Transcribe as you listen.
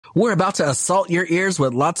We're about to assault your ears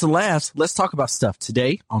with lots of laughs. Let's talk about stuff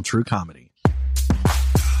today on True Comedy.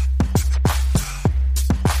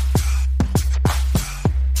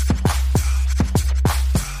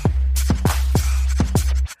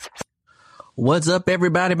 What's up,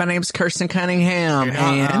 everybody? My name's Kirsten Cunningham.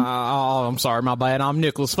 I'm sorry, my bad. I'm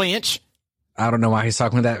Nicholas Finch. I don't know why he's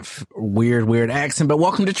talking with that weird accent, but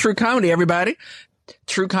welcome to True Comedy, everybody.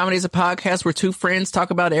 True Comedy is a podcast where two friends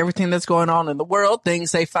talk about everything that's going on in the world,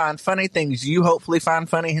 things they find funny, things you hopefully find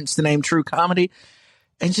funny, hence the name True Comedy.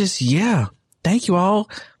 And just, thank you all.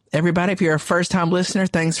 Everybody, if you're a first-time listener,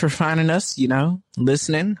 thanks for finding us,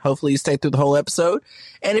 listening. Hopefully you stay through the whole episode.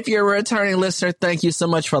 And if you're a returning listener, thank you so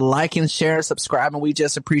much for liking, sharing, subscribing. We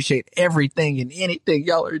just appreciate everything and anything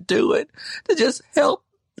y'all are doing to just help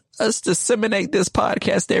us disseminate this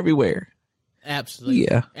podcast everywhere. Absolutely.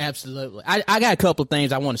 Yeah. Absolutely. I got a couple of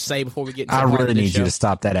things I want to say before we get into I the really need you to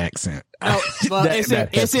stop that accent. No, but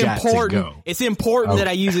it's important. It's important that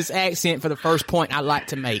I use this accent for the first point I'd like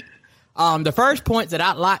to make. The first point that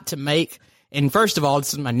I'd like to make, and first of all,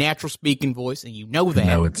 this is my natural speaking voice, and you know that.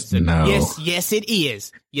 No, it's no. Yes, it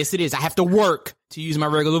is. Yes, it is. I have to work to use my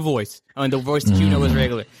regular voice. I mean, the voice that you know is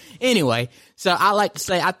regular. Anyway, so I like to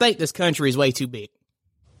say, I think this country is way too big.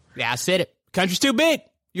 Yeah, I said it. Country's too big.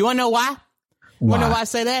 You want to know why? Want to know why I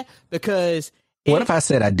say that? Because... What if I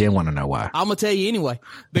said I didn't want to know why? I'm going to tell you anyway.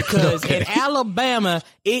 Because in Alabama,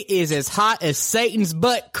 it is as hot as Satan's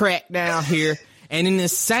butt crack down here. And in the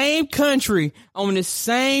same country, on the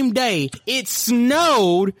same day, it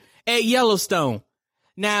snowed at Yellowstone.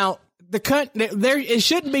 Now, it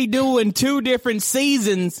shouldn't be doing two different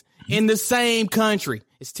seasons in the same country.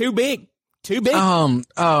 It's too big. Too big.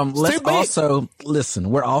 Let's also listen.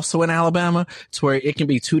 We're also in Alabama. It's where it can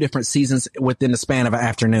be two different seasons within the span of an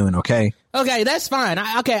afternoon. Okay. Okay, that's fine.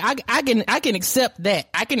 I can accept that.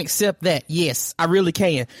 I can accept that. Yes, I really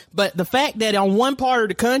can. But the fact that on one part of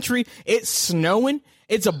the country it's snowing,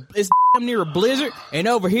 it's damn near a blizzard, and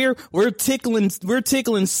over here we're tickling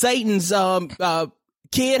Satan's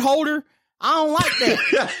kid holder. I don't like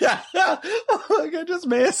that. Oh my God, this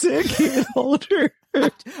man said kid holder.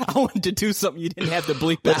 I wanted to do something you didn't have to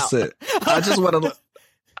bleep out. Listen, I just want to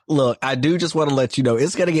look. I do just want to let you know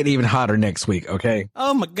it's going to get even hotter next week. Okay.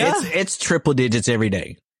 Oh my God. It's triple digits every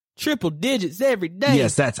day. Triple digits every day.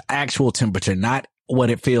 Yes, that's actual temperature, not what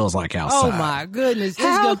it feels like outside. Oh my goodness.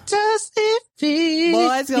 How does it feel?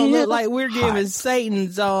 Boy, it's going to look like we're giving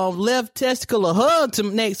Satan's left testicle a hug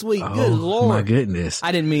next week. Oh, good Lord. My goodness.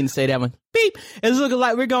 I didn't mean to say that one. Beep. It's looking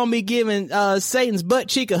like we're going to be giving Satan's butt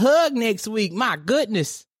cheek a hug next week. My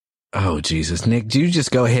goodness. Oh, Jesus. Nick, you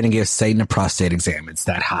just go ahead and give Satan a prostate exam. It's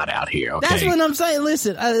that hot out here, okay? That's what I'm saying.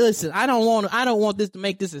 Listen, I don't want this to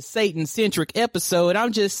make this a Satan-centric episode.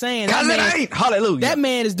 I'm just saying. Because it ain't. Hallelujah. That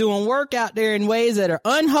man is doing work out there in ways that are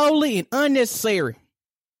unholy and unnecessary.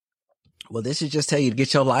 Well, this is just tell you to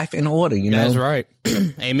get your life in order, you know? That's right.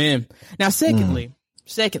 Amen. Now, secondly.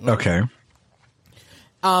 Okay.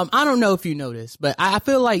 I don't know if you know this, but I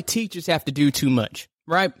feel like teachers have to do too much,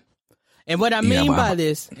 right? And what I mean by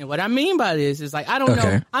this is like, I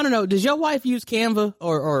don't know. Does your wife use Canva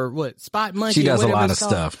or what? Spot Monkey? She does a lot of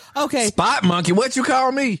stuff. Okay. Spot Monkey. What you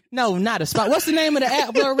call me? No, not a Spot. What's the name of the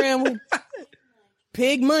app we're around with?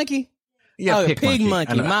 Pig Monkey? Yeah, Pig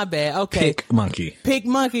Monkey. My bad. Okay. Pig Monkey. Pig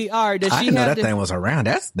Monkey. All right. Does she I didn't know that thing was around.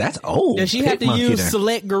 That's old. Does she have to use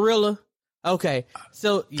Select Gorilla? Okay.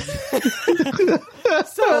 So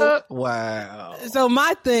wow. So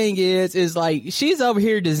my thing is like she's over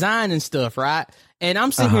here designing stuff, right? And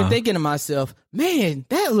I'm sitting here thinking to myself, man,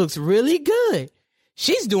 that looks really good.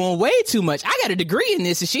 She's doing way too much. I got a degree in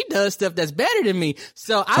this and she does stuff that's better than me.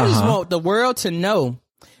 So I just want the world to know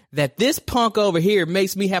that this punk over here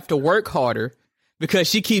makes me have to work harder because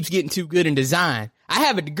she keeps getting too good in design. I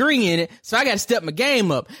have a degree in it, so I got to step my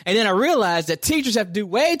game up. And then I realized that teachers have to do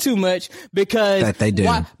way too much because that they do.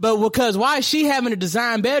 Why is she having to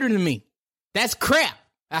design better than me? That's crap.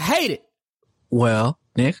 I hate it. Well,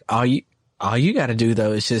 Nick, all you got to do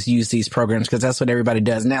though is just use these programs because that's what everybody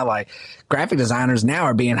does now. Like graphic designers now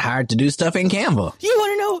are being hired to do stuff in Canva. You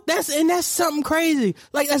want to know that's something crazy.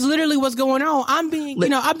 Like that's literally what's going on. I'm being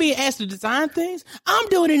asked to design things. I'm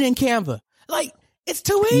doing it in Canva. Like. It's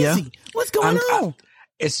too easy. Yeah. What's going on?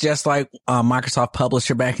 It's just like Microsoft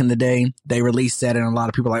Publisher back in the day. They released that and a lot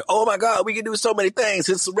of people are like, oh my God, we can do so many things.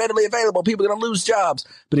 It's readily available. People are going to lose jobs.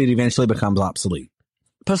 But it eventually becomes obsolete.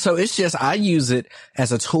 But so it's just, I use it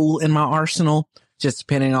as a tool in my arsenal, just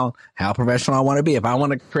depending on how professional I want to be. If I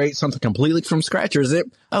want to create something completely from scratch, or is it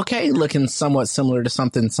okay looking somewhat similar to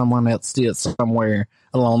something someone else did somewhere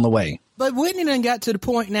along the way? But Whitney done got to the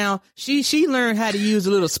point now. She learned how to use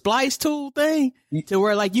a little splice tool thing to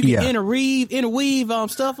where like you can interweave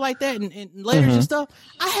stuff like that and letters and stuff.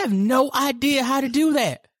 I have no idea how to do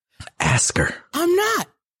that. Ask her. I'm not.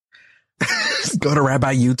 Go to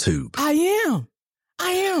Rabbi YouTube. I am.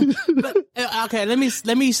 But, okay, let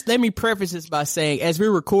me preface this by saying, as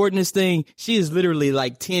we're recording this thing, she is literally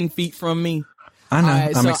like 10 feet from me. I know.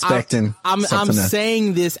 Right, I'm expecting. I'm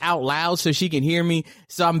saying this out loud so she can hear me.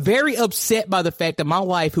 So I'm very upset by the fact that my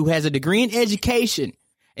wife, who has a degree in education,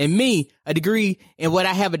 and me, a degree in what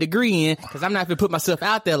I have a degree in, because I'm not going to put myself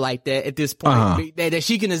out there like that at this point, that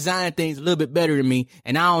she can design things a little bit better than me,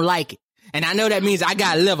 and I don't like it. And I know that means I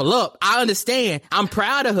got to level up. I understand. I'm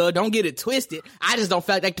proud of her. Don't get it twisted. I just don't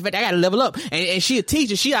feel like the fact I got to level up. And she a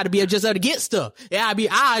teacher. She ought to be able to get stuff. Yeah,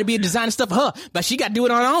 I ought to be designing stuff for her, but she got to do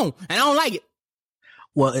it on her own, and I don't like it.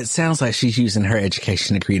 Well, it sounds like she's using her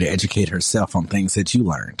education degree to educate herself on things that you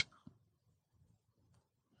learned.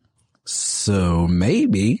 So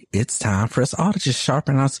maybe it's time for us all to just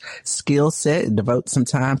sharpen our skill set and devote some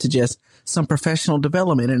time to just some professional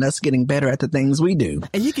development and us getting better at the things we do.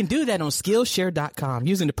 And you can do that on Skillshare.com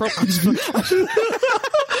using the program.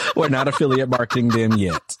 We're not affiliate marketing them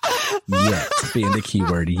yet. Yet being the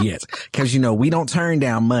keyword yet. Because, we don't turn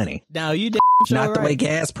down money. No, you not the way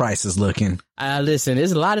gas prices looking. Listen,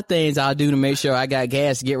 there's a lot of things I'll do to make sure I got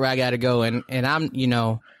gas to get where I got to go. And I'm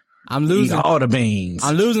losing all the beans.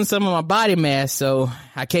 I'm losing some of my body mass, so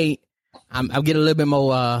I can't. I'm getting a little bit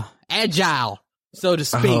more agile, so to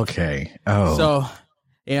speak. Okay. Oh. So,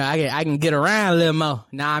 I can get around a little more.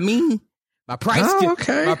 Now, I mean, my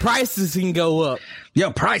prices can go up.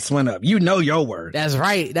 Your price went up. You know your word. That's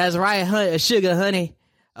right. Sugar, honey,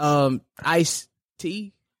 iced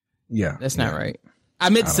tea. Yeah. That's not right. I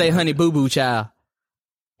meant to say honey boo boo child.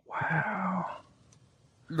 Wow.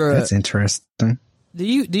 Bruh. That's interesting. Do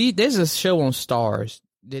you there's a show on Stars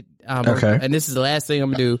that okay. And this is the last thing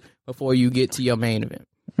I'm gonna do before you get to your main event.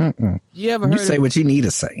 You say what you need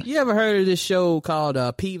to say. You ever heard of this show called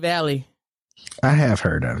P-Valley? I have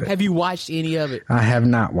heard of it. Have you watched any of it? I have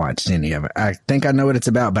not watched any of it. I think I know what it's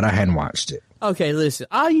about, but I hadn't watched it. Okay, listen.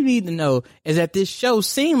 All you need to know is that this show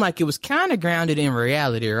seemed like it was kind of grounded in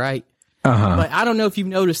reality, right? But I don't know if you've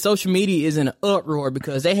noticed, social media is in an uproar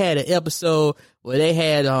because they had an episode where they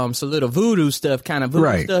had some little voodoo stuff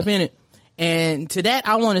in it. And to that,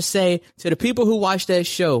 I want to say to the people who watch that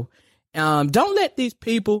show, don't let these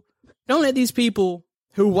people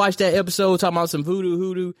who watch that episode talking about some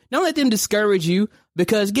hoodoo, don't let them discourage you,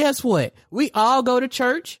 because guess what? We all go to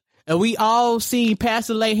church and we all see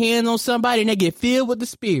pastor lay hands on somebody and they get filled with the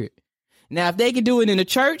Spirit. Now, if they can do it in the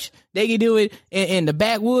church, they can do it in the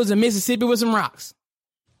backwoods of Mississippi with some rocks.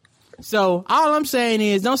 So all I'm saying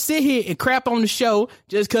is, don't sit here and crap on the show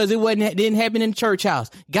just because didn't happen in the church house.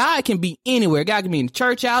 God can be anywhere. God can be in the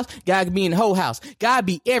church house. God can be in the whole house. God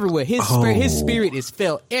be everywhere. His spirit is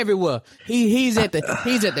felt everywhere. He's at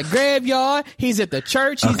the graveyard. He's at the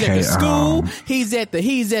church. He's at the school. He's at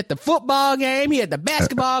the football game. He at the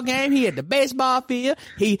basketball game. He at the baseball field.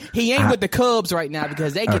 He ain't with the Cubs right now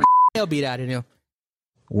because they get the hell beat out of him.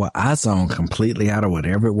 Well, I zoned completely out of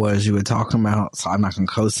whatever it was you were talking about, so I'm not going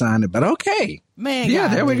to co-sign it, but okay. Man, yeah,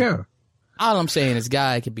 there we go. All I'm saying is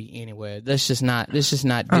God could be anywhere. Let's just not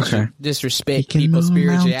disrespect people's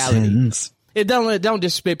spirituality. Don't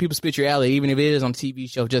disrespect people's spirituality, even if it is on a TV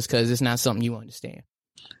show, just because it's not something you understand.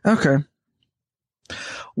 Okay.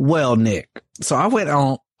 Well, Nick, so I went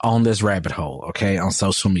on this rabbit hole, okay, on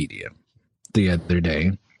social media the other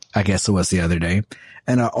day. I guess it was the other day.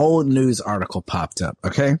 And an old news article popped up,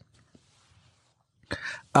 okay?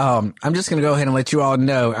 I'm just going to go ahead and let you all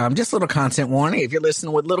know, just a little content warning. If you're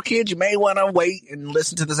listening with little kids, you may want to wait and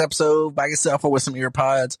listen to this episode by yourself or with some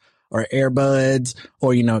earpods or earbuds,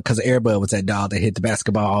 or, because Airbud was that dog that hit the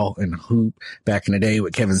basketball and hoop back in the day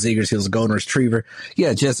with Kevin Zegers. He was a golden retriever.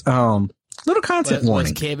 Yeah, just little content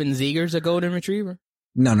warning. Was Kevin Zegers a golden retriever?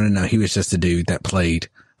 No. He was just a dude that played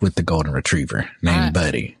with the golden retriever named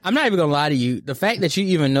Buddy. I'm not even gonna lie to you. The fact that you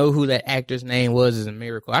even know who that actor's name was is a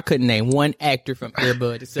miracle. I couldn't name one actor from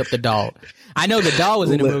Airbud except the dog. I know the dog was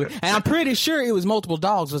in the movie, and I'm pretty sure it was multiple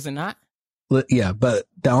dogs, was it not? Yeah, but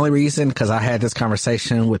the only reason, because I had this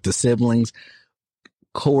conversation with the siblings,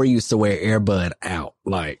 Corey used to wear Airbud out,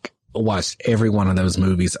 like watched every one of those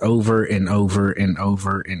movies over and over and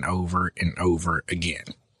over and over and over again.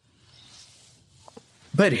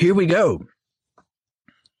 But here we go.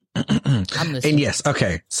 I'm listening. And yes,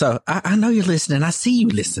 okay. So I know you're listening. I see you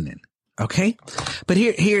listening. Okay. But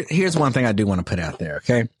here's one thing I do want to put out there.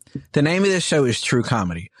 Okay. The name of this show is True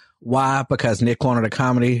Comedy. Why? Because Nick wanted a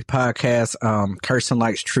comedy podcast. Kirsten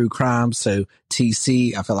likes true crime. So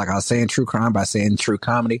TC, I felt like I was saying true crime by saying true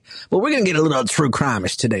comedy. But we're going to get a little true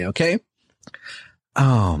crime-ish today, okay?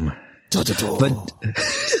 But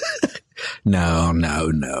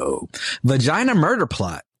no. Vagina murder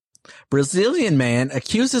plot. Brazilian man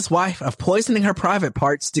accuses wife of poisoning her private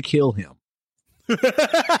parts to kill him.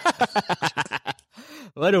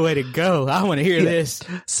 What a way to go. I want to hear this.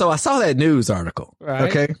 So I saw that news article. Right.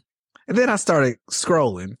 Okay. And then I started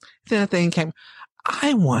scrolling. Then a thing came.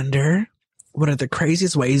 I wonder what are the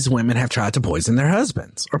craziest ways women have tried to poison their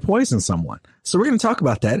husbands or poison someone. So we're going to talk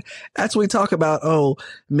about that as we talk about,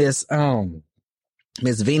 Miss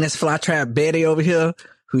Venus Flytrap Betty over here,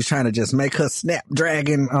 who's trying to just make her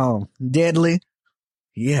Snapdragon, deadly.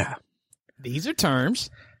 Yeah. These are terms.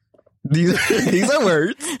 These are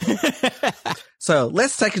words. So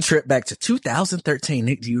let's take a trip back to 2013.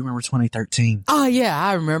 Nick, do you remember 2013? Oh, yeah,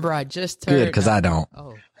 I remember. I just heard. Good, because I don't.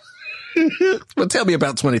 Oh. Well, tell me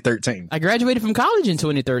about 2013. I graduated from college in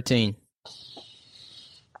 2013.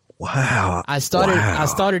 Wow. I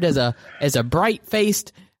started as a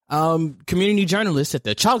bright-faced community journalist at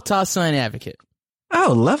the Choctaw Sun Advocate.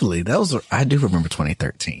 Oh, lovely. I do remember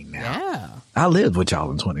 2013 now. Yeah. I lived with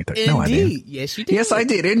y'all in 2013. Indeed. No, I didn't. Yes, you did. Yes, I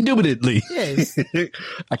did. Indubitably. Yes.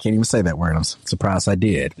 I can't even say that word. I'm surprised I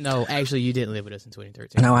did. No, actually, you didn't live with us in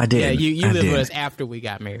 2013. No, I did. Yeah, you lived with us after we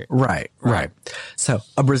got married. Right. So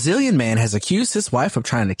a Brazilian man has accused his wife of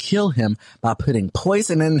trying to kill him by putting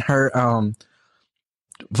poison in her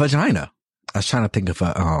vagina. I was trying to think of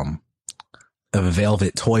a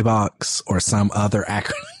velvet toy box or some other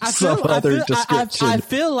acronym, description. I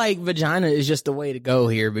feel like vagina is just the way to go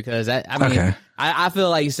here because I feel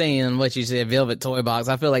like saying what you said, velvet toy box.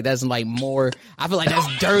 I feel like that's like more. I feel like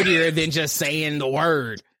that's dirtier than just saying the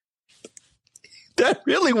word. That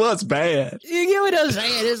really was bad. You get what I'm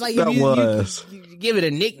saying? It's like you give it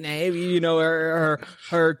a nickname. You know,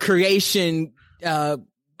 her creation.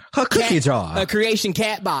 Her cookie jar. A creation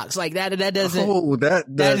cat box. Like that doesn't. Oh,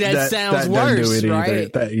 that sounds worse, do it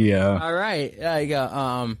right? Yeah. All right. There you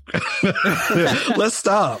go. Let's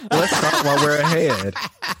stop while we're ahead.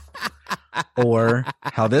 Or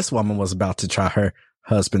how this woman was about to try her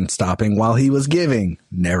husband stopping while he was giving.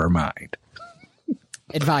 Never mind.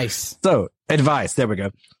 Advice. So, advice. There we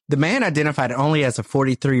go. The man, identified only as a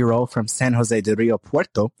 43-year-old from San Jose de Rio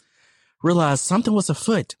Puerto, realized something was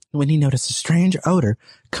afoot when he noticed a strange odor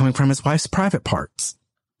coming from his wife's private parts.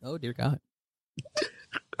 Oh, dear God.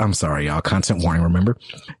 I'm sorry, y'all. Content warning, remember?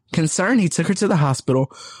 Concerned, he took her to the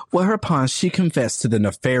hospital, whereupon she confessed to the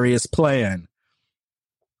nefarious plan.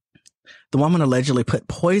 The woman allegedly put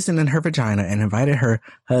poison in her vagina and invited her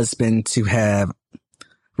husband to have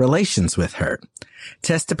relations with her.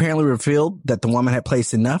 Tests apparently revealed that the woman had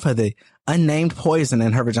placed enough of the unnamed poison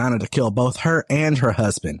in her vagina to kill both her and her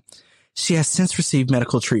husband. She has since received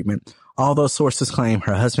medical treatment, although sources claim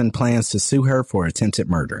her husband plans to sue her for attempted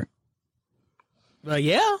murder. Well,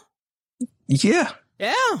 yeah. Yeah.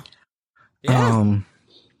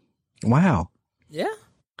 Wow. Yeah.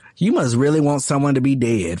 You must really want someone to be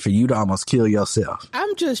dead for you to almost kill yourself.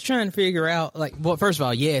 I'm just trying to figure out, like, well, first of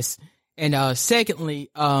all, yes. And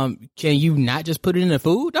secondly, can you not just put it in the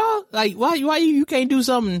food, dog? Like, why you can't do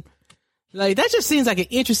something? Like, that just seems like an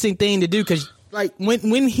interesting thing to do because, like,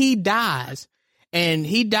 when he dies and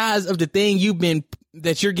he dies of the thing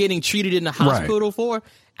that you're getting treated in the hospital for,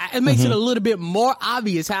 it makes it a little bit more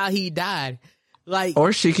obvious how he died. Like,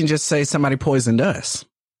 or she can just say somebody poisoned us.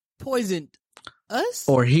 Poisoned us?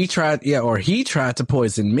 Or he tried to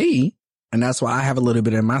poison me, and that's why I have a little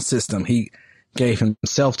bit in my system. He gave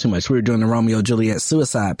himself too much. We were doing the Romeo Juliet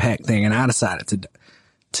suicide pact thing, and I decided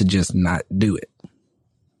to just not do it.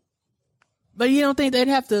 But you don't think they'd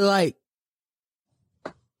have to, like,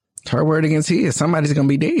 her word against his? Somebody's gonna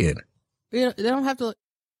be dead. They don't have to.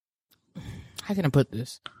 How can I put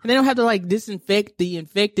this? And they don't have to, like, disinfect the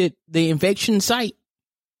infection site.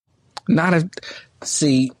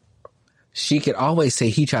 See, she could always say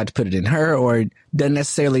he tried to put it in her, or doesn't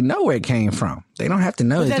necessarily know where it came from. They don't have to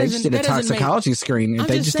know. If they just did a toxicology screen, if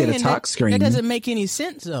they just did a tox screen, that doesn't make any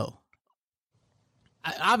sense, though.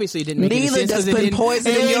 Obviously, it didn't make any sense. Neither does putting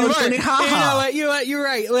poison in your drink. You know what? You're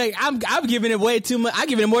right. Like, I'm giving it way too much. I'm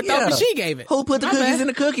giving it more thought than she gave it. Who put the cookies in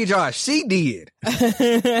the cookie jar? She did.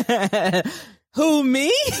 Who,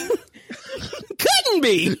 me? Couldn't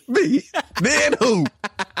be. Me. Then who?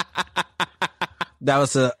 That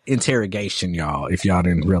was an interrogation, y'all, if y'all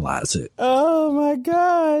didn't realize it. Oh, my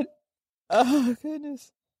God. Oh,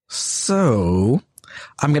 goodness. So,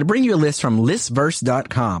 I'm going to bring you a list from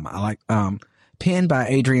listverse.com. I like, penned by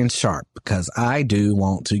Adrian Sharp, because I do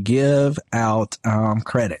want to give out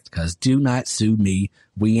credit, because do not sue me.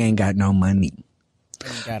 We ain't got no money.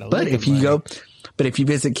 But if you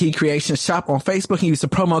visit Key Creations shop on Facebook and use the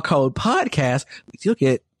promo code podcast, you'll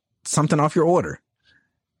get something off your order.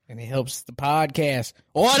 And it helps the podcast.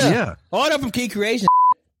 Order from Key Creations.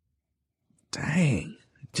 Dang.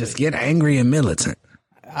 Just get angry and militant.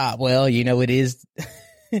 Well, it is.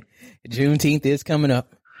 Juneteenth is coming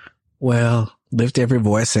up. Well, lift every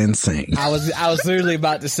voice and sing. I was literally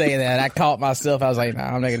about to say that. I caught myself. I was like,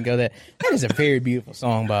 I'm not going to go there. That is a very beautiful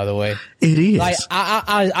song, by the way. It is. Like,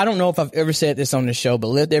 I don't know if I've ever said this on the show, but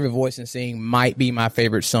Lift Every Voice and Sing might be my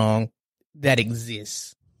favorite song that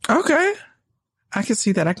exists. Okay. I can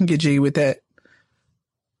see that. I can get G with that.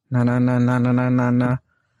 Na na na na na na na na.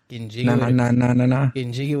 Getting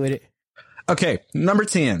jiggy with it. Okay, number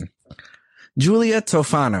 10. Giulia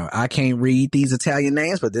Tofano. I can't read these Italian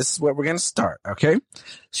names, but this is where we're going to start, okay?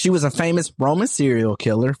 She was a famous Roman serial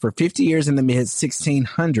killer. For 50 years in the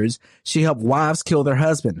mid-1600s, she helped wives kill their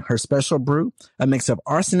husband. Her special brew, a mix of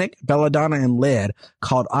arsenic, belladonna, and lead,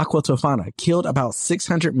 called Aqua Tofana, killed about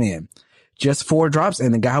 600 men. Just 4 drops,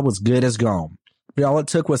 and the guy was good as gone. All it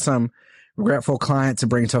took was some regretful client to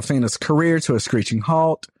bring Tofano's career to a screeching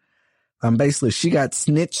halt. Basically, she got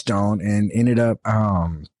snitched on and ended up,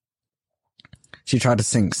 she tried to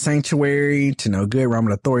sing Sanctuary to no good.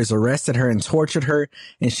 Roman authorities arrested her and tortured her.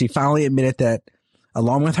 And she finally admitted that,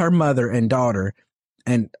 along with her mother and daughter,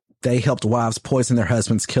 and they helped wives poison their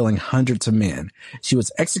husbands, killing hundreds of men. She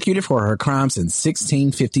was executed for her crimes in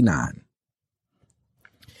 1659.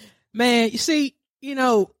 Man, you see,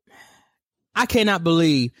 I cannot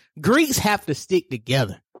believe Greeks have to stick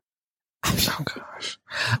together. Oh gosh.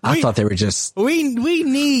 I thought they were just. We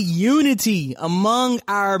need unity among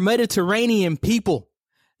our Mediterranean people.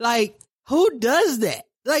 Like, who does that?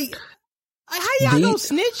 Like, how y'all gonna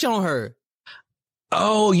snitch on her?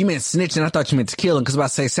 Oh, you meant snitching. I thought you meant to killing, because I was about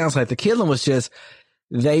to say, it sounds like the killing was just,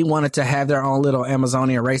 they wanted to have their own little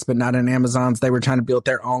Amazonian race, but not in Amazons. They were trying to build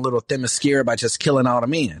their own little Themyscira by just killing all the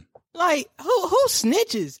men. Like, who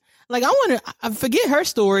snitches? Like, I forget her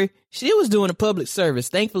story. She was doing a public service.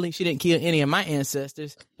 Thankfully, she didn't kill any of my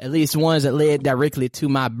ancestors, at least ones that led directly to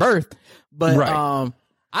my birth. But, right.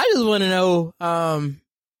 I just want to know,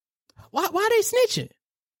 why they snitching?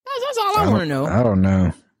 That's all I want to know. I don't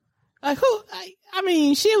know. Like, who? I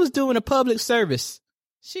mean, she was doing a public service.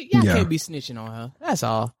 Y'all can't be snitching on her. That's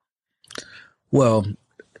all. Well,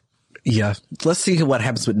 yeah. Let's see what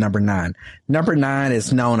happens with number 9. Number 9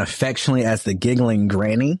 is known affectionately as the Giggling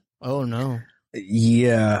Granny. Oh, no.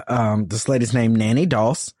 Yeah. This lady's named Nanny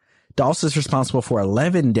Doss. Doss is responsible for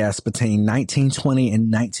 11 deaths between 1920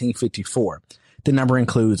 and 1954. The number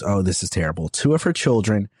includes, oh, this is terrible, 2 of her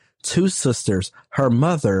children, 2 sisters, her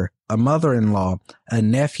mother, a mother-in-law, a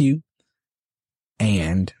nephew,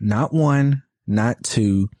 and not 1, not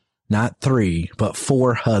 2, not 3, but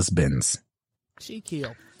 4 husbands. She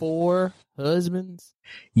killed 4 husbands?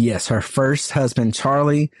 Yes, her first husband,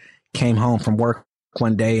 Charlie, came home from work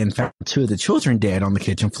one day and found 2 of the children dead on the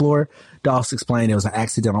kitchen floor. Doss explained it was an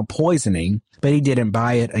accidental poisoning, but he didn't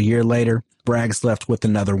buy it. A year later, Braggs left with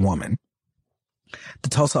another woman. The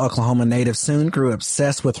Tulsa, Oklahoma native soon grew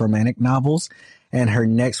obsessed with romantic novels, and her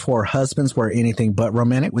next 4 husbands were anything but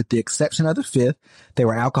romantic, with the exception of the 5th. They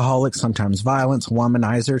were alcoholics, sometimes violent,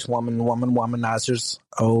 womanizers, womanizers.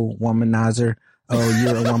 Oh, womanizer. Oh,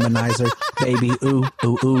 you're a womanizer. Baby,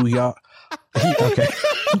 ooh, y'all. Okay.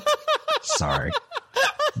 Sorry.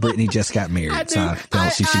 Brittany just got married, so I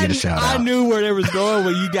felt she should get a shout out. I knew where they was going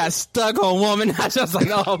when you got stuck on womanizer. I was like,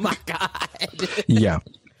 oh my God. Yeah.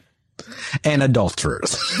 And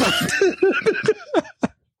adulterers.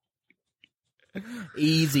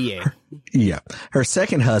 Easy. Yeah. Her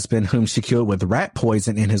second husband, whom she killed with rat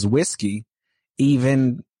poison in his whiskey,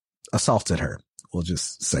 even assaulted her. We'll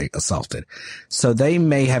just say assaulted. So they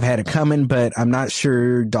may have had it coming, but I'm not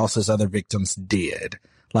sure Doss's other victims did.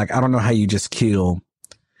 Like, I don't know how you just kill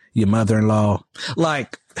your mother-in-law.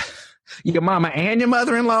 Like, your mama and your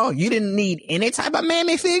mother-in-law, you didn't need any type of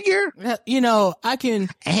mammy figure? I can...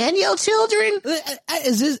 And your children?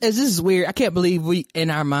 This is weird. I can't believe in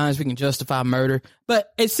our minds, we can justify murder.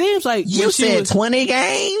 But it seems like... You said 20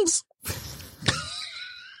 games?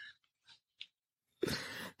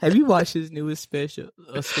 Have you watched his newest special,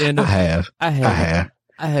 stand-up? I have.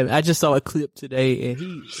 I just saw a clip today,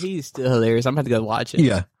 and he's still hilarious. I'm going to have to go watch it.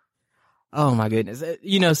 Yeah. Oh, my goodness.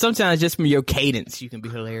 Sometimes just from your cadence, you can be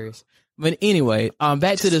hilarious. But anyway,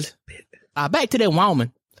 back to that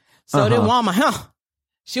woman. So that woman,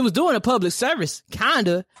 she was doing a public service,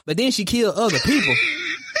 kinda, but then she killed other people.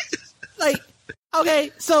 Like,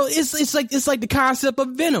 Okay, so it's like the concept of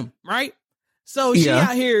Venom, right? So she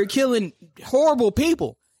out here killing horrible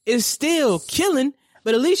people. It's still killing,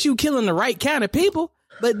 but at least you killing the right kind of people.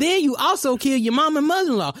 But then you also kill your mom and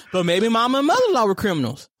mother-in-law. But maybe mom and mother-in-law were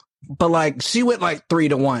criminals. But like she went like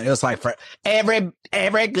 3-1. It was like for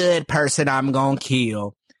every good person I'm gonna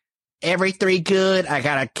kill. Every 3 good, I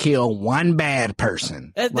gotta kill 1 bad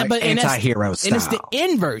person. Like anti-hero style. And it's the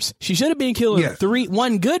inverse. She should have been killing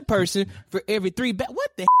 1 good person for every 3 bad. What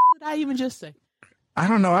the did I even just say? I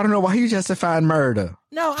don't know. Why you justifying murder.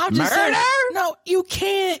 No, I'm just saying. No, you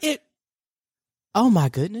can't. Oh my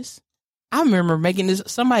goodness. I remember making this.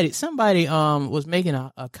 Somebody was making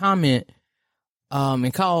a comment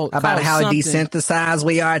and called about how something. desensitized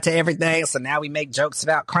we are to everything. So now we make jokes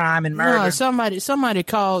about crime and murder. No, somebody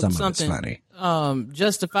called something funny.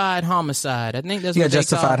 Justified homicide. I think that's what they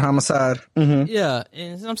justified homicide. Mm-hmm. Yeah,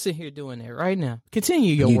 and I'm sitting here doing that right now.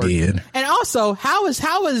 Continue your work. You did. And also, how is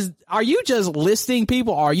are you just listing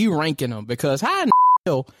people or are you ranking them? Because how in the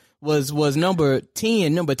hell was number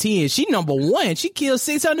 10, she number 1. She killed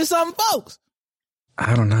 600 something folks.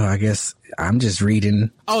 I don't know. I guess I'm just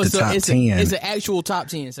reading the top 10. It's an actual top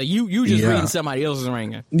 10. So you just reading somebody else's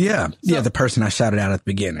ranking. Yeah. So, the person I shouted out at the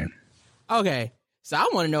beginning. Okay. So I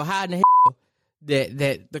want to know how in the hell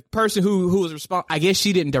that the person who was responsible, I guess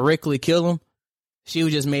she didn't directly kill him. She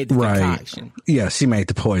just made the concoction. Yeah, she made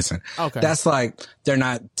the poison. Okay. That's like they're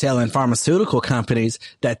not telling pharmaceutical companies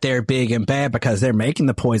that they're big and bad because they're making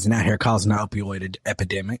the poison out here causing an opioid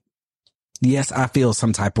epidemic. Yes, I feel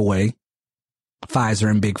some type of way. Pfizer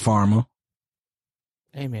and Big Pharma.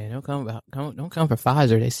 Hey man, don't come for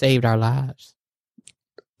Pfizer. They saved our lives.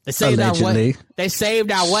 They saved Allegedly. They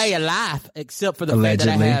saved our way of life, except for the fact that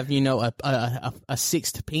I have, a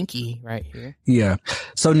 6th pinky right here. Yeah.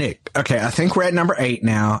 So Nick, okay, I think we're at number 8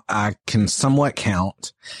 now. I can somewhat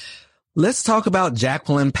count. Let's talk about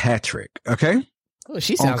Jacqueline Patrick, okay? Oh,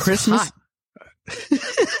 she sounds on Christmas. Hot.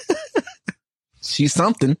 She's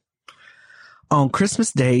something. On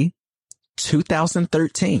Christmas Day,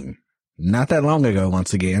 2013. Not that long ago,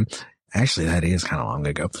 once again. Actually, that is kind of long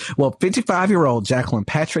ago. Well, 55-year-old Jacqueline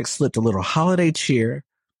Patrick slipped a little holiday cheer,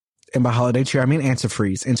 and by holiday cheer, I mean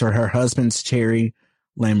antifreeze, into her husband's cherry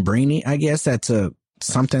Lambrini. I guess that's a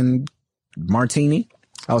something martini.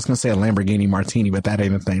 I was going to say a Lamborghini martini, but that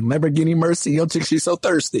ain't a thing. Lamborghini Mercy. Yo, chick, she's so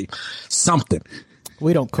thirsty. Something.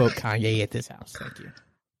 We don't quote Kanye at this house. Thank you.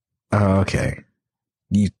 Okay.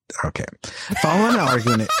 Okay. Following an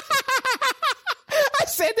argument. I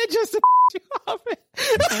said that just to you off.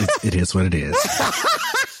 It is what it is.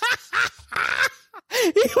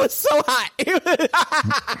 He was so hot.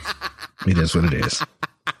 It is what it is.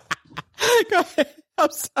 Go ahead.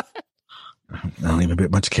 I'm sorry. I don't even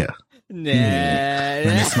bit much care. Nah.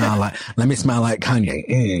 Let me smile like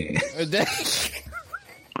Kanye.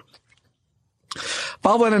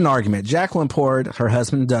 Following an argument, Jacqueline poured her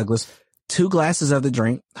husband Douglas 2 glasses of the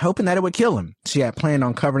drink, hoping that it would kill him. She had planned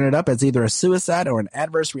on covering it up as either a suicide or an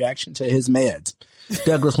adverse reaction to his meds.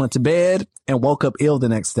 Douglas went to bed and woke up ill the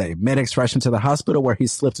next day. Medics rushed him to the hospital where he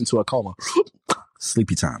slipped into a coma.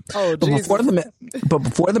 Sleepy time. Oh, but before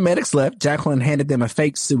the medics left, Jacqueline handed them a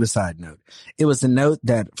fake suicide note. It was a note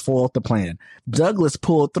that foiled the plan. Douglas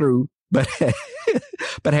pulled through, but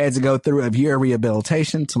had to go through a year of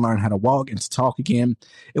rehabilitation to learn how to walk and to talk again.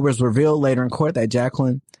 It was revealed later in court that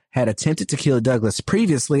Jacqueline had attempted to kill Douglas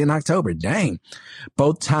previously in October. Dang.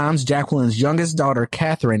 Both times, Jacqueline's youngest daughter,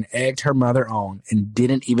 Catherine, egged her mother on and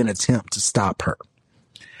didn't even attempt to stop her.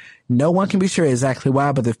 No one can be sure exactly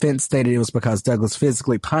why, but the defense stated it was because Douglas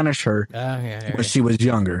physically punished her when she was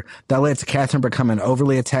younger. That led to Catherine becoming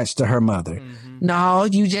overly attached to her mother. Mm-hmm. No,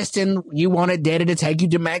 you wanted daddy to take you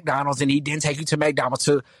to McDonald's and he didn't take you to McDonald's.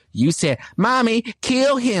 So you said, Mommy,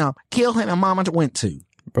 kill him. And Mama went to.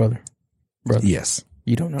 Brother. Yes.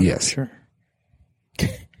 You don't know? Yes. Sure.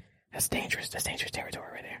 That's dangerous. That's dangerous territory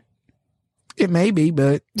right there. It may be,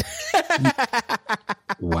 but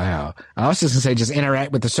wow. I was just going to say, just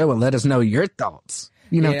interact with the show and let us know your thoughts.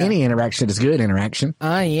 Any interaction is good interaction.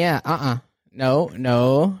 Yeah. No.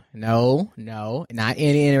 Not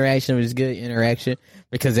any interaction is good interaction,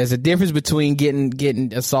 because there's a difference between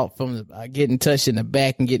getting assault from getting touched in the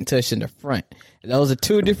back and getting touched in the front. Those are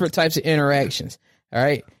 2 different types of interactions. All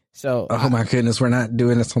right. So, my goodness, we're not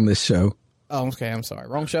doing this on this show. Oh, okay. I'm sorry.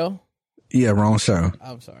 Wrong show? Yeah, wrong show.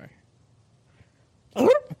 I'm sorry.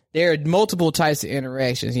 There are multiple types of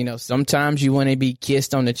interactions. Sometimes you want to be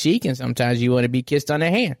kissed on the cheek and sometimes you want to be kissed on the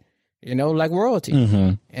hand, like royalty.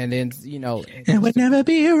 Mm-hmm. And then, it would never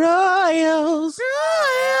be royals.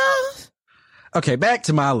 Okay, back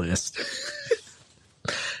to my list.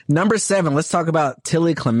 Number 7, let's talk about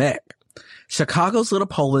Tilly Klimek. Chicago's Little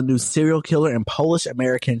Poland knew serial killer and Polish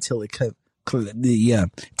American TK,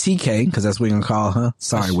 because that's what we're going to call her.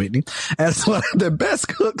 Sorry, Whitney. As one of the best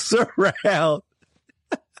cooks around.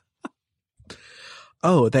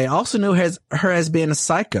 Oh, they also knew her as being a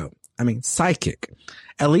psychic.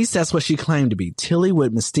 At least that's what she claimed to be. Tilly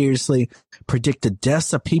would mysteriously predict the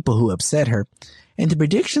deaths of people who upset her, and the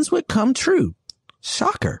predictions would come true.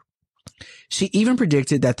 Shocker. She even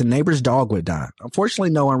predicted that the neighbor's dog would die. Unfortunately,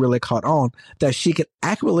 no one really caught on that she could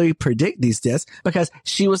accurately predict these deaths because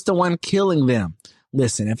she was the one killing them.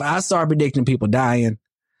 Listen, if I start predicting people dying,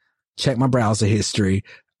 check my browser history,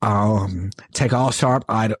 take all sharp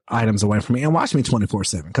items away from me and watch me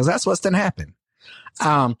 24/7 because that's what's going to happen.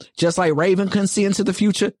 Just like Raven couldn't see into the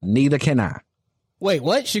future, neither can I. Wait,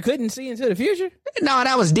 what? She couldn't see into the future? No,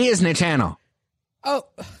 that was Disney Channel. Oh.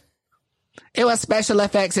 It was special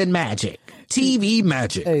effects and magic. TV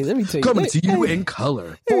magic. Hey, let me tell you. Coming to you in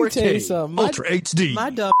color. 4K. Ultra HD. My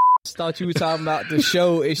dumb thought you were talking about the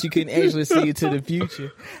show and she couldn't actually see into the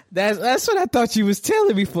future. That's what I thought you was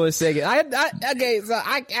telling me for a second. I didn't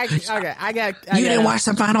watch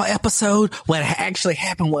the final episode? What actually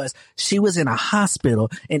happened was she was in a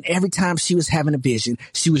hospital and every time she was having a vision,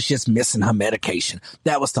 she was just missing her medication.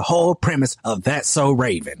 That was the whole premise of That's So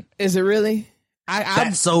Raven. Is it really?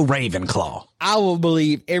 That's So Ravenclaw. I will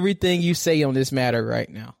believe everything you say on this matter right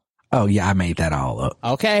now. Oh, yeah, I made that all up.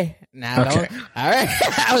 Okay. Now, okay. All right.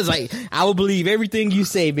 I was like, I will believe everything you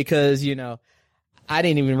say because, I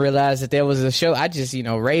didn't even realize that there was a show. I just,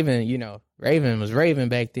 Raven, Raven was Raven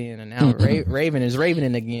back then, and now Raven is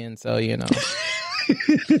Ravening again. So,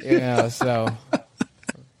 so.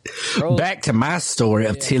 Back to my story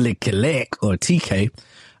of Tilly Kilek, or TK.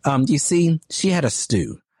 You see, she had a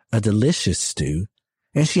stew. A delicious stew,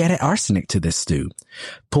 and she added arsenic to this stew.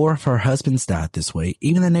 4 of her husbands died this way.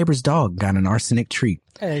 Even the neighbor's dog got an arsenic treat.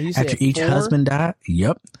 After each husband died,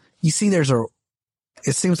 yep. You see,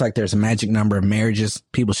 it seems like there's a magic number of marriages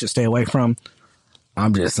people should stay away from.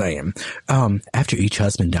 I'm just saying. After each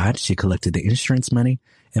husband died, she collected the insurance money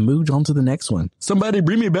and moved on to the next one. Somebody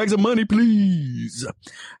bring me bags of money, please.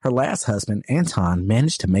 Her last husband, Anton,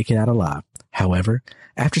 managed to make it out alive. However,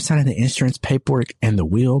 after signing the insurance paperwork and the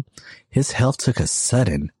will, his health took a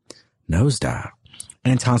sudden nosedive.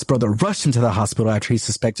 Anton's brother rushed him to the hospital after he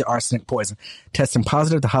suspected arsenic poison. Testing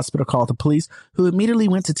positive, the hospital called the police, who immediately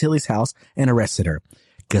went to Tilly's house and arrested her.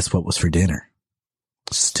 Guess what was for dinner?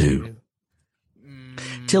 Stew.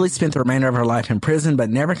 Tilly spent the remainder of her life in prison, but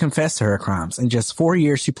never confessed to her crimes. In just 4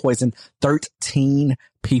 years, she poisoned 13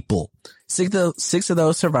 people. 6 of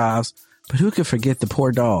those survived, but who could forget the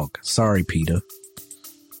poor dog? Sorry, Peter.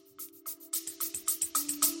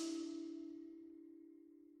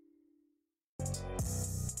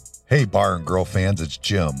 Hey, Bar and Grill fans, it's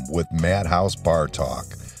Jim with Madhouse Bar Talk,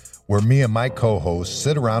 where me and my co-hosts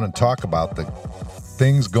sit around and talk about the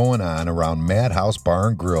things going on around Madhouse Bar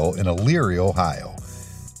and Grill in Elyria, Ohio.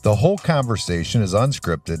 The whole conversation is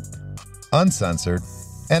unscripted, uncensored,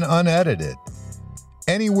 and unedited.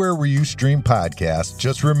 Anywhere where you stream podcasts,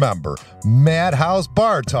 just remember, Madhouse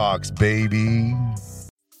Bar Talks, baby.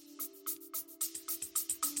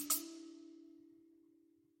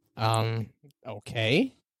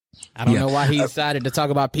 Okay. I don't know why he decided to talk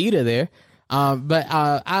about Peter there. But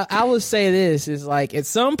I would say this is like at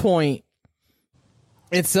some point,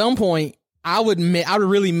 I would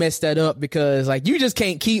really mess that up because like you just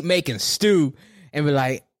can't keep making stew and be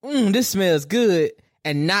like, this smells good,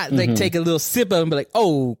 and not like take a little sip of it and be like,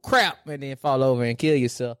 oh crap, and then fall over and kill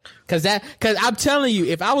yourself. Cause I'm telling you,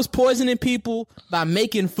 if I was poisoning people by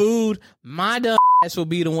making food, my dumb ass will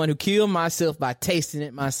be the one who killed myself by tasting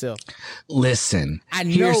it myself. Listen,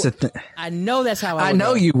 here's the thing. I know that's how I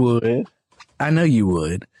know you would. I know you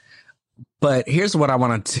would. But here's what I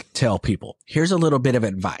want to tell people. Here's a little bit of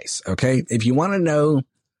advice, okay? If you want to know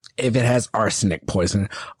if it has arsenic poison,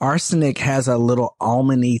 arsenic has a little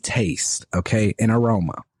almondy taste, okay, and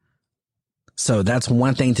aroma. So that's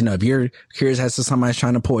one thing to know. If you're curious as to somebody's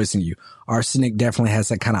trying to poison you, arsenic definitely has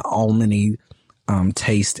that kind of almondy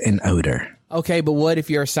taste and odor. Okay, but what if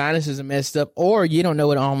your sinuses are messed up or you don't know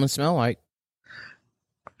what almonds smell like?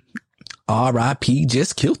 R.I.P.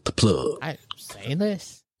 just killed the plug. I'm saying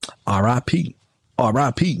this. R.I.P.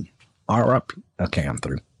 R.I.P. R.I.P. Okay, I'm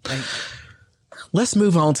through. Let's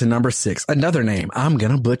move on to number 6. Another name I'm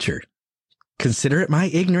going to butcher. Consider it my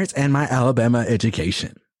ignorance and my Alabama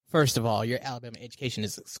education. First of all, your Alabama education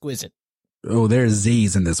is exquisite. Oh, there's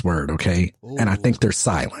Z's in this word, okay? Ooh. And I think they're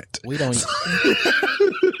silent. We don't.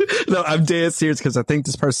 No, I'm dead serious because I think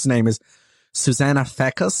this person's name is Susanna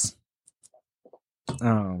Feckus.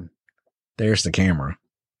 There's the camera.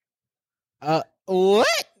 What?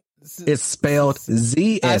 It's spelled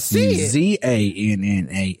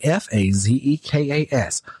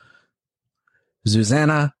Zsuzannafazekaz.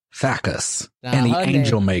 Zuzanna Facus and the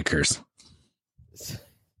Angel Makers.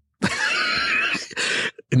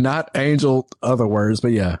 Not angel, other words,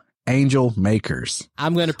 but yeah, Angel Makers.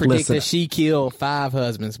 I'm going to predict that she killed 5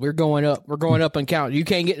 husbands. We're going up. We're going up on count. You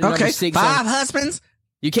can't get the number 6. 5 husbands?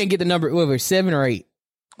 You can't get the number, whatever, 7 or 8.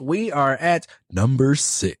 We are at number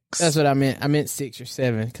 6. That's what I meant. I meant 6 or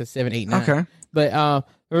 7 because 7, 8, 9. Okay. But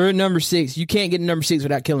we're at number 6. You can't get to number 6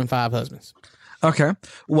 without killing 5 husbands. Okay.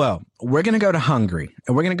 Well, we're going to go to Hungary,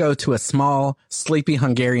 and we're going to go to a small, sleepy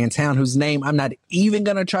Hungarian town whose name I'm not even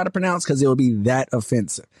going to try to pronounce because it will be that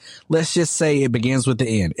offensive. Let's just say it begins with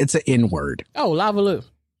the N. It's an N word. Oh, Lavaloo.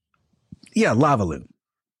 Yeah, Lavaloo.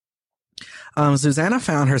 Susanna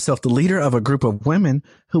found herself the leader of a group of women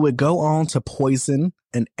who would go on to poison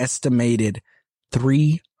an estimated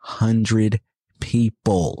 300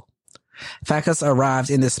 people. Facus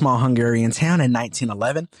arrived in this small Hungarian town in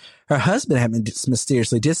 1911. Her husband had been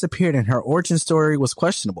mysteriously disappeared and her origin story was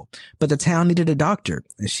questionable, but the town needed a doctor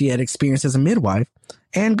and she had experience as a midwife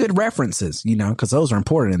and good references, because those are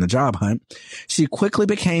important in the job hunt. She quickly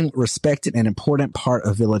became respected and important part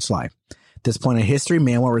of village life. At this point in history,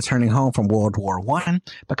 men were returning home from World War I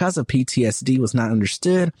because of PTSD was not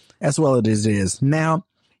understood as well as it is now.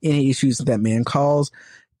 Any issues that men cause,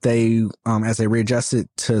 they, as they readjusted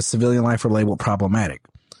to civilian life, were labeled problematic.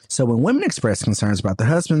 So when women expressed concerns about the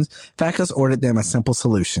husbands, Facus ordered them a simple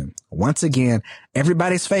solution. Once again,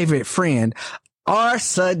 everybody's favorite friend,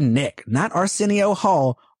 arsenic, not Arsenio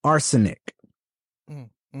Hall, arsenic.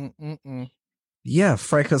 Yeah,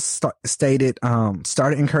 Facus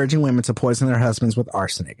started encouraging women to poison their husbands with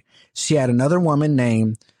arsenic. She had another woman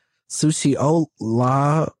named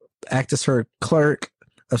Susi-Ola act as her clerk,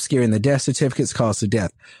 obscuring the death certificates caused to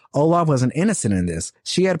death. Olaf wasn't innocent in this.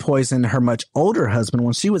 She had poisoned her much older husband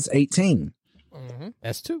when she was 18.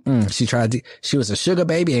 That's true. She was a sugar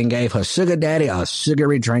baby and gave her sugar daddy a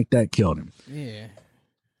sugary drink that killed him. Yeah.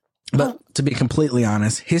 But to be completely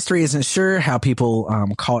honest, history isn't sure how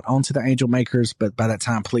people caught on to the Angel Makers, but by that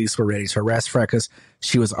time, police were ready to arrest Facus.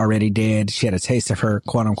 She was already dead. She had a taste of her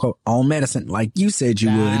quote unquote own medicine, like you said you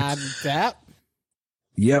would.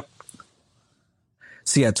 Yep.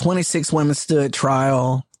 So yeah, 26 women stood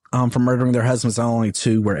trial for murdering their husbands. Only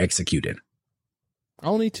 2 were executed.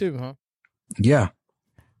 Only 2, huh? Yeah.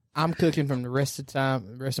 I'm cooking from the rest of my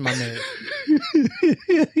marriage.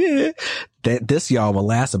 This y'all will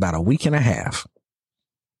last about a week and a half.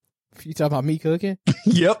 You talking about me cooking?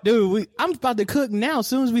 Yep. Dude, I'm about to cook now as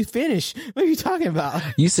soon as we finish. What are you talking about?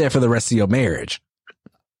 You said for the rest of your marriage.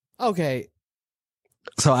 Okay.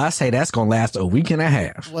 So I say that's gonna last a week and a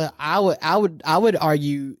half. Well, I would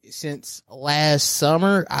argue since last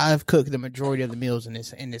summer I've cooked the majority of the meals in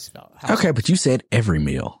this house. Okay, but you said every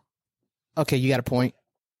meal. Okay, you got a point.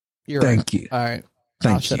 You're Thank right. you. All right.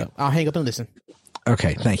 Thank Shut you. up. I'll hang up and listen.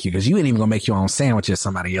 Okay, thank you. Because you ain't even gonna make your own sandwiches.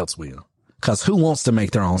 Somebody else will. Because who wants to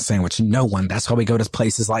make their own sandwich? No one. That's why we go to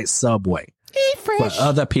places like Subway. Eat fresh. For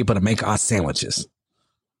other people to make our sandwiches.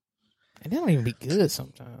 And they don't even be good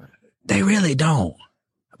sometimes. They really don't.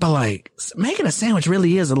 But like making a sandwich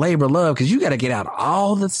really is a labor of love because you got to get out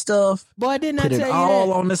all the stuff. Boy, didn't I put tell it you all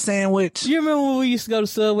that? on the sandwich. You remember when we used to go to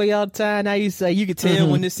Subway all the time? I used to say you could tell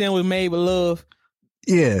when this sandwich was made with love.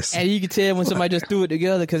 Yes. And you could tell when somebody just threw it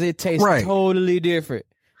together because it tastes totally different.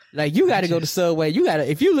 Like you got to go to Subway.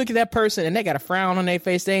 If you look at that person and they got a frown on their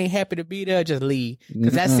face, they ain't happy to be there, just leave.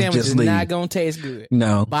 Because that sandwich is not going to taste good.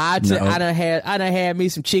 No. But I done had me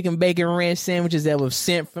some chicken bacon ranch sandwiches that was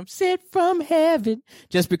sent from heaven.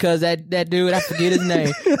 Just because that dude, I forget his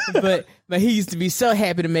name. but he used to be so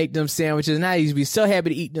happy to make them sandwiches. And I used to be so happy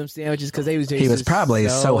to eat them sandwiches because they was just He was probably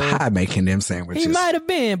so high making them sandwiches. He might have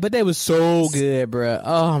been, but they was so good, bro.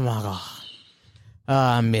 Oh my God. Oh,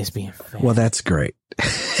 I miss being fat. Well, that's great.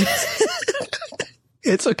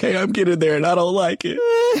 It's okay. I'm getting there and I don't like it.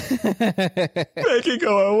 Make it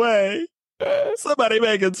go away. Somebody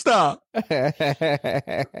make it stop.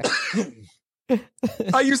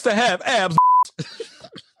 I used to have abs.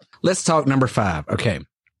 Let's talk number 5. Okay.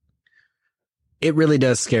 It really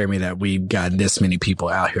does scare me that we've got this many people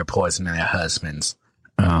out here poisoning their husbands.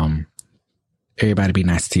 Everybody be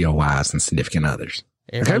nice to your wives and significant others.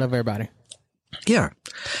 Everybody love everybody. Yeah.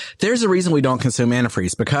 There's a reason we don't consume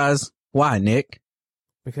antifreeze because why, Nick?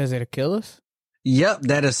 Because it'll kill us? Yep,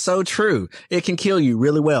 that is so true. It can kill you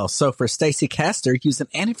really well. So for Stacey Castor, using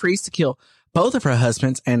antifreeze to kill both of her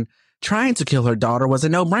husbands and trying to kill her daughter was a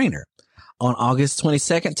no-brainer. On August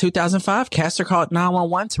 22nd, 2005, Castor called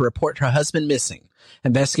 911 to report her husband missing.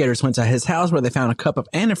 Investigators went to his house where they found a cup of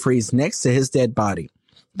antifreeze next to his dead body.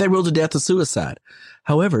 They ruled the death a suicide.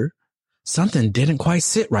 However, something didn't quite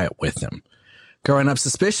sit right with them. Growing up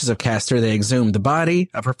suspicious of Castor, they exhumed the body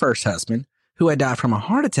of her first husband, who had died from a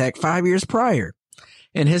heart attack 5 years prior.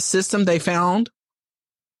 In his system, they found,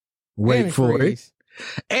 wait for it,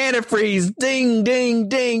 antifreeze. Ding, ding,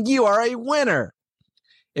 ding. You are a winner.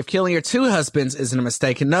 If killing her 2 husbands isn't a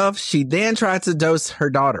mistake enough, she then tried to dose her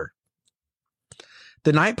daughter.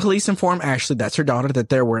 The night police informed Ashley, that's her daughter, that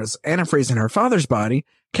there was antifreeze in her father's body,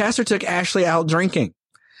 Castor took Ashley out drinking.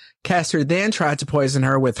 Castor then tried to poison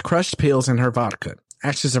her with crushed pills in her vodka.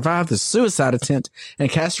 Ashley survived the suicide attempt, and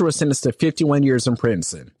Castor was sentenced to 51 years in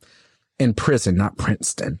prison. In prison, not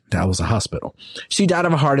Princeton. That was a hospital. She died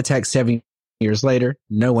of a heart attack 7 years later.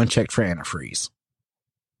 No one checked for antifreeze.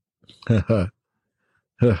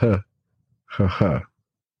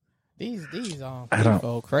 These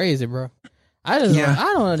people crazy, bro. I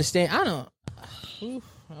don't understand. All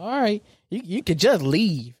right, you could just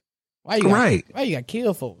leave. Why you got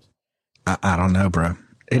kill folks? I don't know, bro.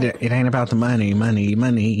 It ain't about the money.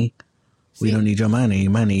 We don't need your money.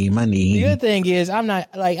 The good thing is I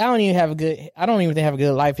don't even have a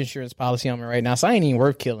good life insurance policy on me right now, so I ain't even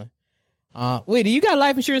worth killing. Wait, do you got a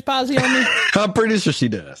life insurance policy on me? I'm pretty sure she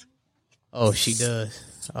does. Oh, she does.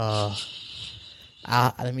 Yep.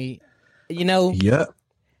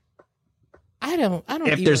 I don't.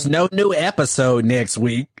 If there's no new episode next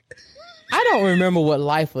week, I don't remember what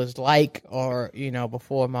life was like, or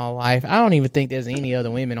before my life. I don't even think there's any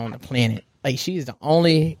other women on the planet. Like, she's the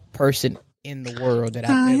only person in the world that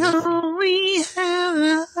I've ever seen.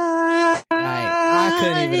 I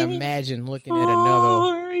couldn't even imagine looking at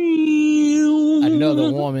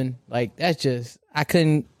another woman. Like, that's just, I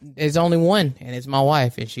couldn't. There's only one, and it's my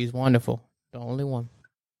wife, and she's wonderful. The only one.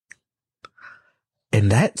 And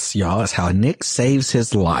that's, y'all, is how Nick saves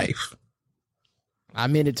his life.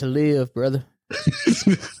 I'm in it to live, brother.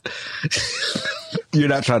 You're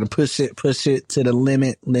not trying to push it to the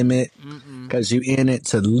limit, because you in it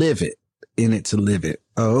to live it.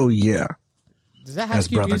 Oh, yeah. That's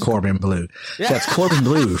Brother Corbin Blue. Yeah. That's Corbin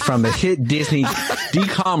Blue from the hit Disney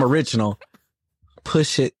DCOM original,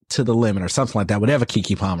 Push It to the Limit, or something like that. Whatever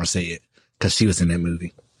Keke Palmer said, because she was in that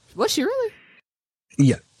movie. Was she really?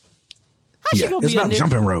 Yeah. How's she gonna it's be about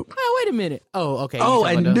jumping rope. Oh, wait a minute. Oh, okay. Oh,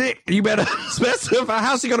 and Nick, you better specify.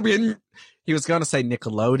 How's she gonna be in? He was gonna say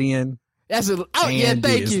Nickelodeon. Thank you.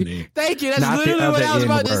 That's Not literally what I was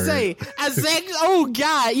about to N-word. say. I said, oh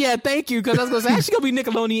God, yeah, thank you, because I was gonna say, how's she gonna be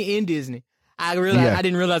Nickelodeon in Disney? I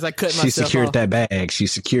didn't realize I cut myself off. She secured that bag. She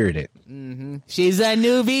secured it. Mm-hmm. She's a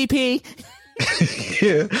new VP.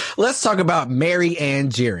 Let's talk about Mary Ann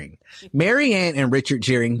Gearing. Mary Ann and Richard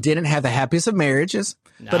Gearing didn't have the happiest of marriages,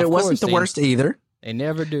 but it wasn't the worst either. They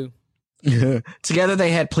never do. Together,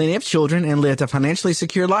 they had plenty of children and lived a financially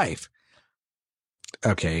secure life.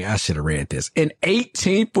 Okay, I should have read this. In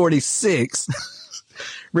 1846,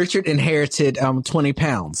 Richard inherited 20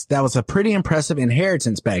 pounds. That was a pretty impressive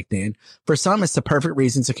inheritance back then. For some, it's the perfect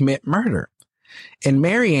reason to commit murder. And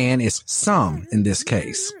Mary Ann is some in this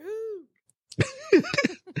case.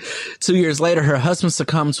 2 years later, her husband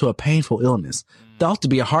succumbed to a painful illness, thought to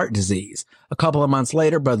be a heart disease. A couple of months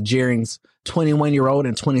later, Brother Gearing's 21-year-old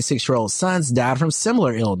and 26-year-old sons died from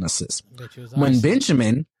similar illnesses. When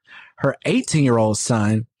Benjamin, her 18-year-old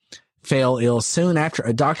son, fell ill soon after,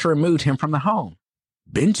 a doctor removed him from the home.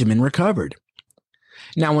 Benjamin recovered.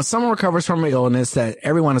 Now, when someone recovers from an illness that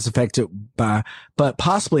everyone is affected by, but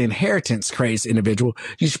possibly inheritance-crazed individual,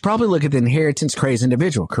 you should probably look at the inheritance-crazed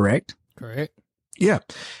individual, correct? Correct. Yeah.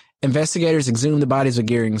 Investigators exhumed the bodies of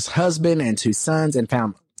Gearing's husband and 2 sons and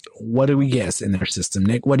found, what do we guess in their system?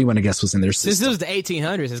 Nick, what do you want to guess was in their system? Since this was the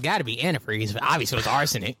 1800s, it's got to be antifreeze, but obviously it was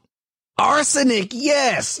arsenic. Arsenic,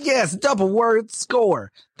 yes, double word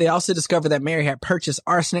score. They also discovered that Mary had purchased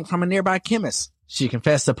arsenic from a nearby chemist. She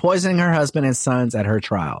confessed to poisoning her husband and sons at her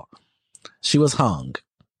trial. She was hung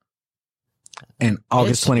on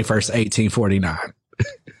August 21st, 1849.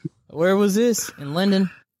 Where was this? In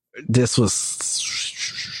London? This was...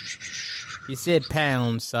 You said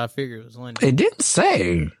pounds, so I figured it was London. It didn't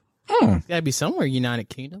say. It's got to be somewhere United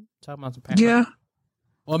Kingdom. Talking about some pounds. Yeah.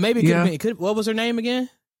 Well, maybe it could have been. What was her name again?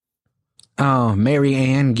 Oh, Mary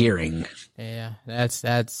Ann Gearing. Yeah, that's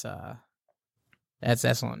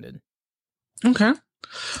London. Okay.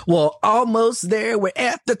 Well, almost there. We're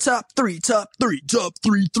at the top three.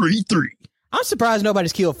 I'm surprised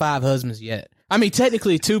nobody's killed 5 husbands yet. I mean,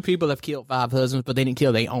 technically 2 people have killed 5 husbands, but they didn't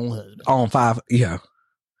kill their own husband. On 5, yeah.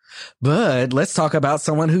 But let's talk about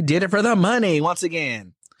someone who did it for the money once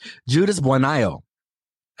again. Judas Buonayo.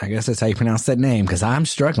 I guess that's how you pronounce that name, because I'm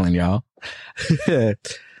struggling, y'all. Here's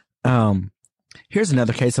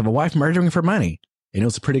another case of a wife murdering for money. and it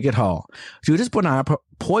was a pretty good haul. Judith Bonner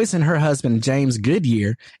poisoned her husband, James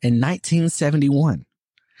Goodyear, in 1971.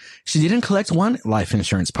 She didn't collect one life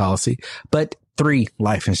insurance policy, but 3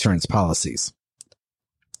 life insurance policies.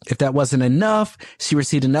 If that wasn't enough, she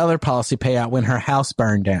received another policy payout when her house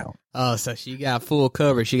burned down. Oh, so she got full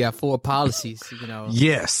coverage. She got 4 policies,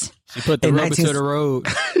 Yes. She put the rubber to the road.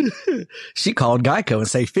 She called Geico and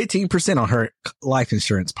saved 15% on her life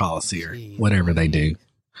insurance policy or whatever they do.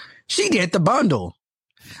 She did the bundle.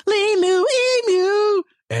 Limu, Emu,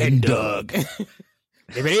 and Doug.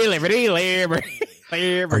 Are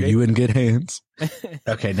you in good hands?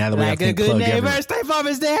 Okay, now that we have to good neighbor, State Farm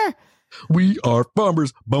is there. We are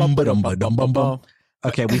farmers. Bum ba dum ba dum bum bum.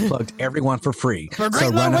 Okay, we plugged everyone for free. For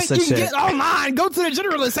great low rate, you can get online. Go to the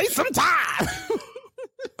general and say sometime.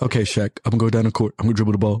 Okay, Shaq, I'm going to go down the court. I'm going to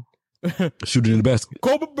dribble the ball. Shoot it in the basket.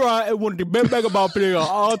 Kobe Bryant is one of the best basketball players of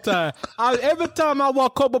all time. Every time I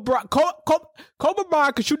watch Kobe Bryant, Kobe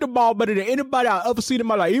Bryant can shoot the ball better than anybody I've ever seen in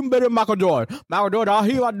my life, even better than Michael Jordan. Michael Jordan, all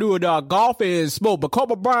he would do is golf and smoke, but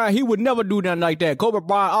Kobe Bryant, he would never do nothing like that. Kobe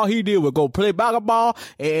Bryant, all he did was go play basketball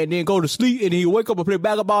and then go to sleep, and he'd wake up and play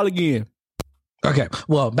basketball again. Okay,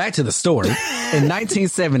 well, back to the story. In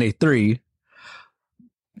 1973,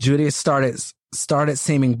 Judith started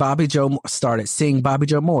seeing Bobby Joe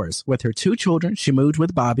Morris. With her 2 children, she moved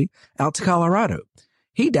with Bobby out to Colorado.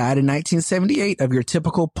 He died in 1978 of your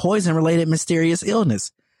typical poison-related mysterious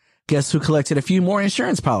illness. Guess who collected a few more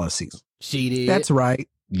insurance policies? She did. That's right.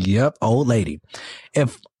 Yep, old lady.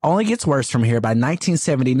 If only gets worse from here. By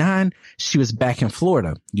 1979, she was back in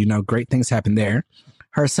Florida. Great things happened there.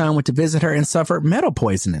 Her son went to visit her and suffered metal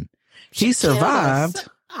poisoning. He survived.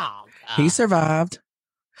 He survived,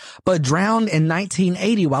 but drowned in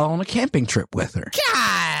 1980 while on a camping trip with her.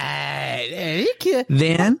 God,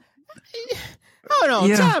 then,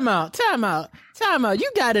 hold on, time out.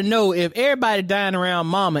 You got to know, if everybody dying around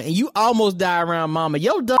mama and you almost die around mama,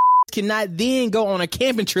 your dumb cannot then go on a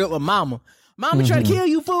camping trip with mama. Mama trying to kill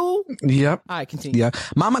you, fool. Yep. All right, continue. Yeah,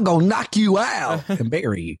 mama gonna knock you out and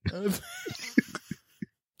bury you.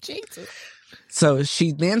 Jesus. So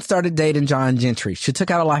she then started dating John Gentry. She took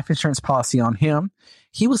out a life insurance policy on him.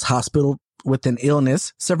 He was hospitalized with an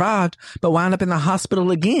illness, survived, but wound up in the hospital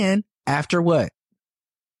again after what?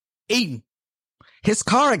 Eating. His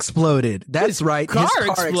car exploded. That's right. His car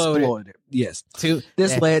exploded. Yes.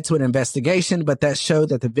 This led to an investigation, but that showed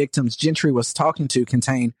that the victims Gentry was talking to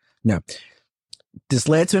This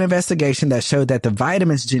led to an investigation that showed that the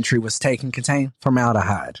vitamins Gentry was taking contained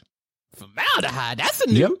formaldehyde. Formaldehyde? That's a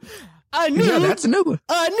new... Yep. That's a new one.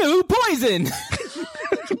 A new poison.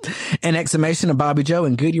 An exhumation of Bobby Joe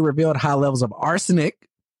and Goodyear revealed high levels of arsenic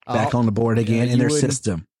back on the board again in their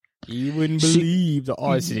system. You wouldn't believe the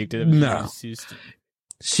arsenic in the system.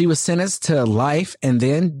 She was sentenced to life and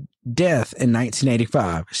then death in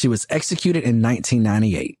 1985. She was executed in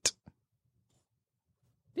 1998.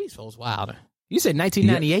 These folks wilder. You said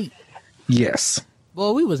 1998? Yes.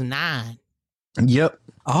 Well, we was 9. Yep.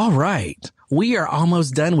 All right. We are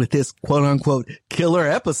almost done with this quote unquote killer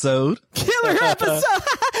episode. Killer episode.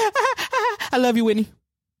 I love you, Whitney.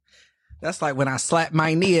 That's like when I slap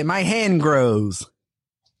my knee and my hand grows.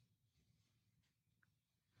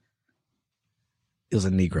 It was a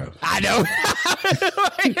Negro. I know.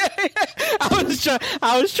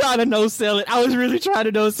 I was trying to no sell it. I was really trying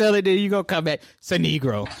to no sell it. Then you gonna come back. It's a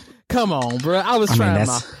Negro. Come on, bro. I was trying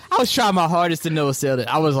my hardest to no sell it.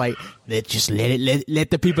 I was like, let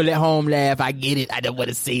the people at home laugh. I get it. I don't want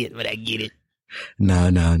to say it, but I get it. No.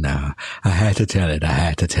 I had to tell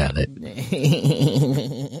it.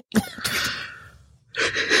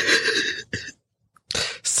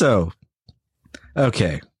 So,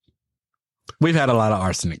 okay. We've had a lot of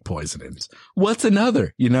arsenic poisonings. What's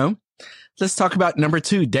another, Let's talk about number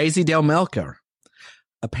 2, Daisy DeMelker.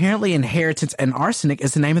 Apparently, inheritance and arsenic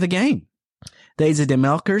is the name of the game. Daisy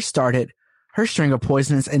DeMelker started her string of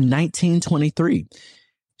poisonings in 1923.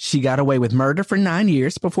 She got away with murder for 9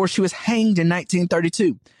 years before she was hanged in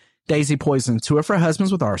 1932. Daisy poisoned 2 of her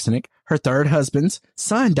husbands with arsenic. Her 3rd husband's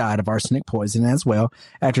son died of arsenic poisoning as well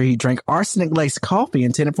after he drank arsenic-laced coffee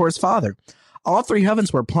intended for his father. All 3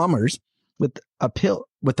 husbands were plumbers with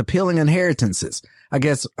appealing inheritances. I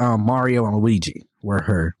guess Mario and Luigi were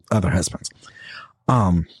her other husbands.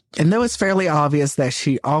 And though it's fairly obvious that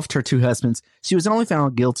she offed her 2 husbands, she was only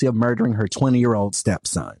found guilty of murdering her 20-year-old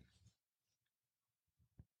stepson.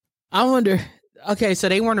 I wonder, okay, so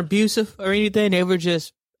they weren't abusive or anything? They were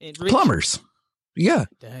just rich? Plumbers. Yeah.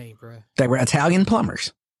 Dang, bro. They were Italian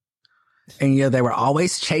plumbers. And they were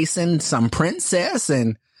always chasing some princess,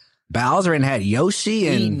 and Bowser and had Yoshi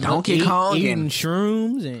and Donkey Kong eating and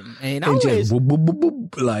shrooms and always just boop, boop, boop,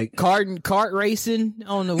 boop, like kart racing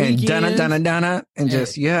on the and weekends. donna and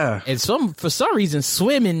just and for some reason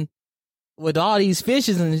swimming with all these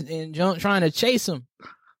fishes and trying to chase them.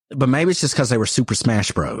 But maybe it's just because they were Super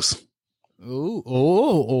Smash Bros. Or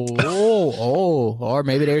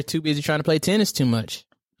maybe they're too busy trying to play tennis too much.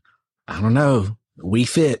 I don't know. We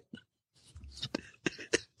Fit.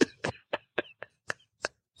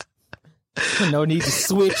 No need to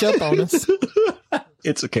switch up on us.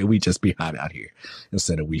 It's okay. We just be hot out here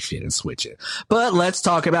instead of We Fit and switch it. But let's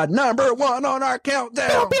talk about number 1 on our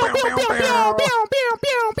countdown.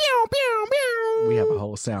 We have a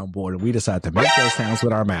whole soundboard and we decide to make those sounds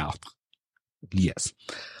with our mouth. Yes.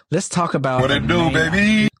 Let's talk about what it do,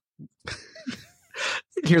 baby.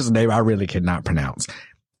 Here's a name I really cannot pronounce.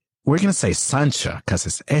 We're going to say Sancha because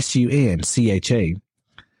it's Suncha.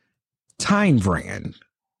 Tynevran.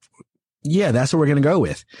 Yeah, that's what we're going to go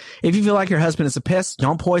with. If you feel like your husband is a pest,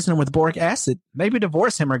 don't poison him with boric acid. Maybe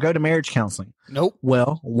divorce him or go to marriage counseling. Nope.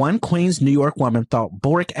 Well, one Queens, New York woman thought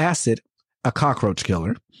boric acid, a cockroach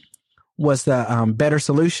killer, was the better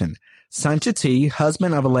solution. Sancha T,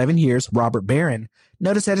 husband of 11 years, Robert Barron,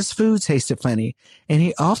 noticed that his food tasted funny, and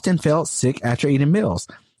he often felt sick after eating meals.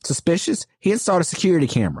 Suspicious, he installed a security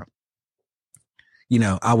camera. You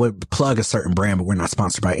know, I would plug a certain brand, but we're not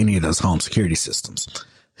sponsored by any of those home security systems.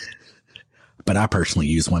 But I personally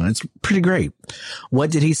use one, and it's pretty great.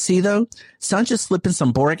 What did he see, though? Sancha slipping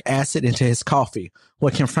some boric acid into his coffee.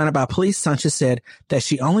 When confronted by police, Sancha said that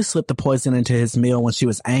she only slipped the poison into his meal when she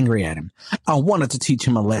was angry at him. I wanted to teach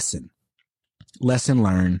him a lesson. Lesson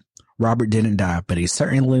learned. Robert didn't die, but he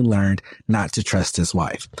certainly learned not to trust his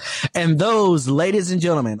wife. And those, ladies and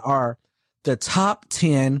gentlemen, are the top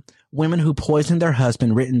 10 women who poisoned their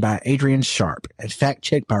husband, written by Adrian Sharp and fact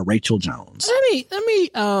checked by Rachel Jones.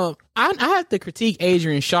 I have to critique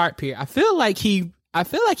Adrian Sharp here. I feel like he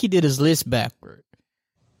did his list backward.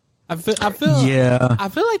 I feel like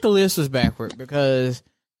the list was backward because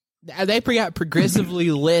they got progressively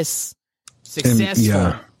less successful.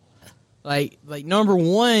 Yeah. Like number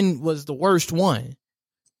 1 was the worst one.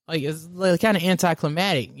 Like it's kind of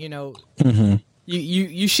anticlimactic, you know. Mm-hmm.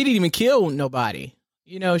 You shouldn't even kill nobody.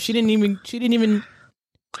 You know, she didn't even.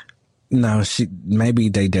 No, maybe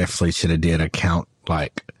they definitely should have did a count.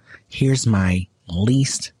 Like, here's my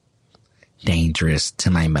least dangerous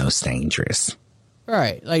to my most dangerous.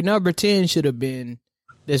 Right, like number 10 should have been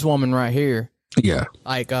this woman right here. Yeah,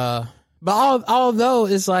 like but although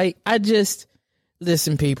it's like I just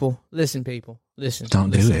listen, people, listen. Don't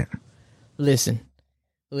do it. Listen.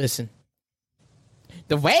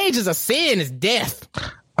 The wages of sin is death.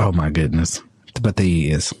 Oh my goodness. But he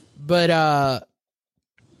is. But I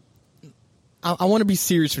want to be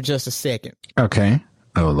serious for just a second. Okay.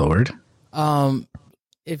 Oh Lord.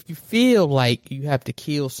 If you feel like you have to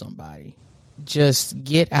kill somebody, just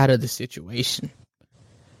get out of the situation.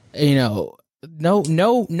 You know,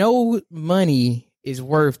 no money is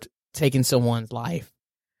worth taking someone's life.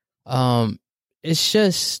 It's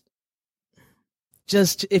just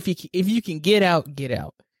if you can get out, get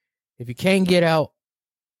out. If you can't get out,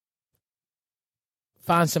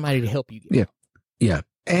 find somebody to help you get out. Yeah.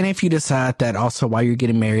 And if you decide that also while you're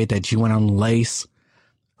getting married that you want to lace,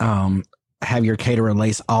 have your caterer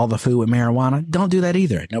lace all the food with marijuana, don't do that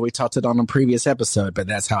either. I know we talked it on a previous episode, but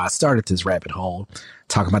that's how I started this rabbit hole,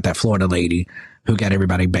 talking about that Florida lady who got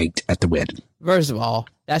everybody baked at the wedding. First of all,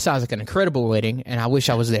 that sounds like an incredible wedding, and I wish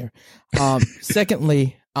I was there.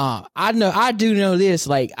 Secondly, I do know this.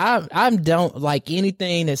 Like I don't like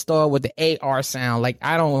anything that starts with the AR sound. Like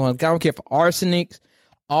I don't care for arsenics,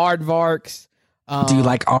 aardvarks. Do you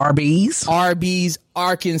like Arby's? Arby's,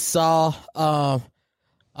 Arkansas,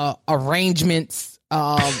 arrangements.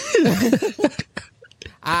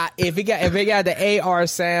 If it got the AR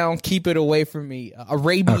sound, keep it away from me.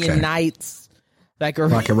 Arabian Nights, like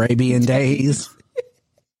Arabian Days.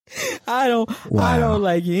 I don't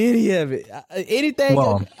like any of it. Anything.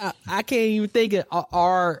 Well, I can't even think of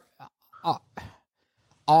R.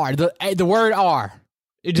 The word R.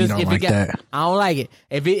 It just if like it got, that. I don't like it.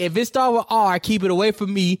 If it starts with R, keep it away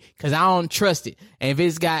from me because I don't trust it. And if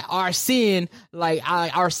it's got Arsen, like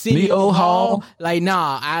Arsenio Hall, like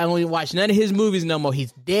nah, I don't even watch none of his movies no more.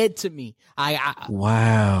 He's dead to me.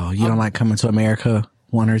 Wow, you don't like Coming to America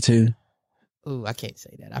 1 or 2? Ooh, I can't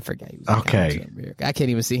say that. I forgot. Okay, I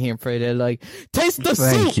can't even sit here and pray that. Like, taste the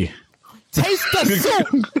Thank soup. You. Taste the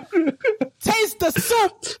soup. Taste the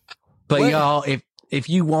soup. But y'all, if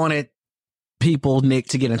you wanted people, Nick,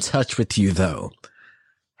 to get in touch with you, though,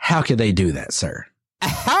 how could they do that, sir?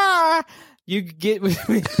 You could get with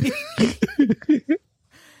me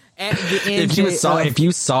At the NJF. If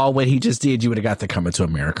you saw what he just did, you would have got the Coming to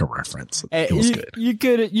America reference. It was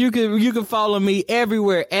good. You could follow me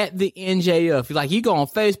everywhere at the NJF. Like, you go on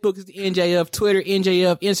Facebook, it's the NJF, Twitter,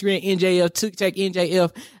 NJF, Instagram, NJF, TikTok,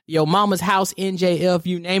 NJF, your mama's house, NJF,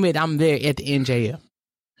 you name it, I'm there at the NJF.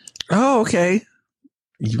 Oh, okay.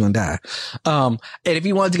 You're gonna die. And if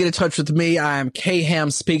you wanted to get in touch with me, I am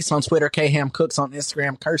Kham Speaks on Twitter, Kham Cooks on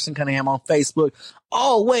Instagram, Kirsten Cunningham on Facebook.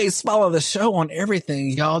 Always follow the show on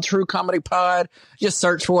everything, y'all. True Comedy Pod. Just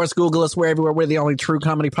search for us, Google us, everywhere. We're the only true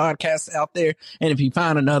comedy podcast out there. And if you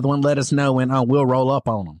find another one, let us know, and we'll roll up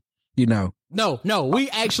on them. You know. No, we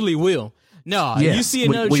actually will. No, yeah, you see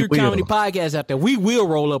another true comedy podcast out there, we will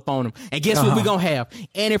roll up on them. And guess what we're gonna have?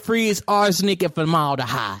 Antifreeze, arsenic, and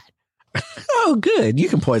formaldehyde. Oh, good. You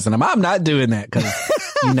can poison them. I'm not doing that because,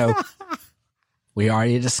 we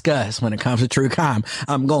already discussed when it comes to true crime,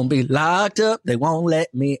 I'm going to be locked up. They won't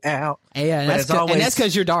let me out. Yeah, and that's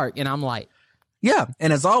because you're dark and I'm light. Yeah.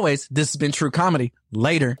 And as always, this has been True Comedy.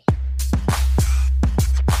 Later.